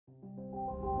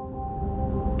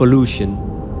pollution.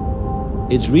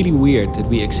 It's really weird that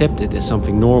we accept it as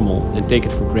something normal and take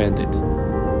it for granted.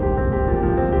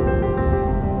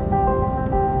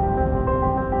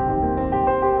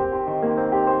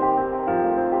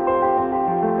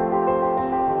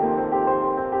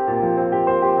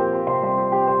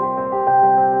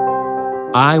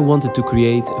 I wanted to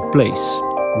create a place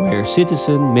where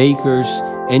citizens, makers,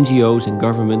 NGOs and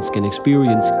governments can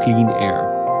experience clean air.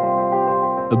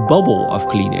 A bubble of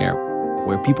clean air,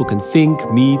 where people can think,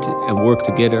 meet and work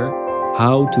together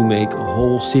how to make a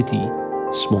whole city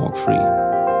smog-free.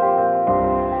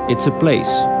 It's a place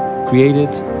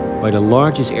created by the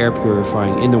largest air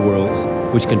purifying in the world,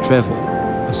 which can travel,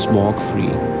 a smog-free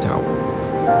tower.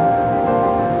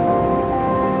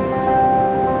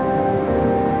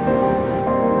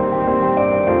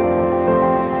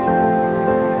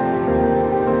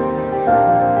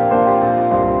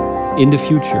 In the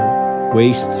future,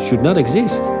 waste should not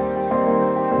exist.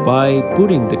 By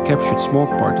putting the captured smog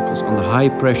particles under high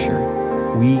pressure,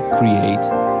 we create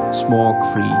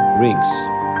smog-free rings.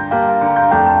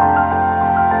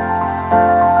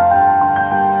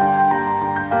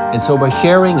 And so by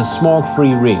sharing a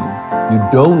smog-free ring, you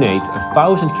donate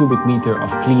 1,000 cubic meters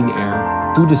of clean air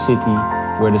to the city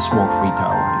where the Smog Free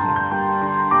Tower